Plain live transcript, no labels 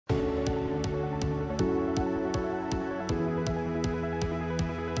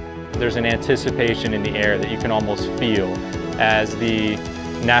there's an anticipation in the air that you can almost feel as the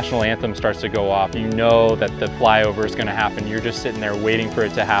national anthem starts to go off. You know that the flyover is going to happen. You're just sitting there waiting for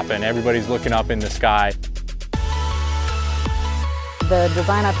it to happen. Everybody's looking up in the sky. The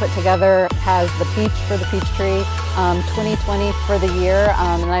design I put together has the peach for the Peachtree, 2020 for the year,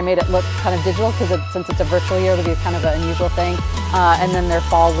 and I made it look kind of digital because since it's a virtual year, it'll be kind of an unusual thing. And then their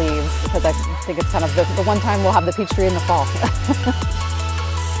fall leaves, because I think it's kind of the one time we'll have the Peachtree in the fall.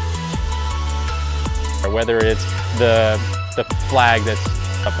 Whether it's the flag that's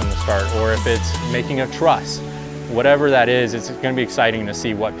up from the start, or if it's making a truss, whatever that is, it's going to be exciting to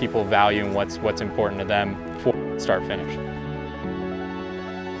see what people value and what's important to them for start finish.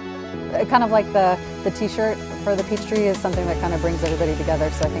 Kind of like the t-shirt for the Peachtree is something that kind of brings everybody together,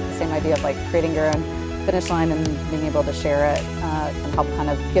 so I think the same idea of like creating your own finish line and being able to share it can help kind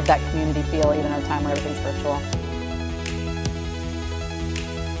of give that community feel even in a time where everything's virtual.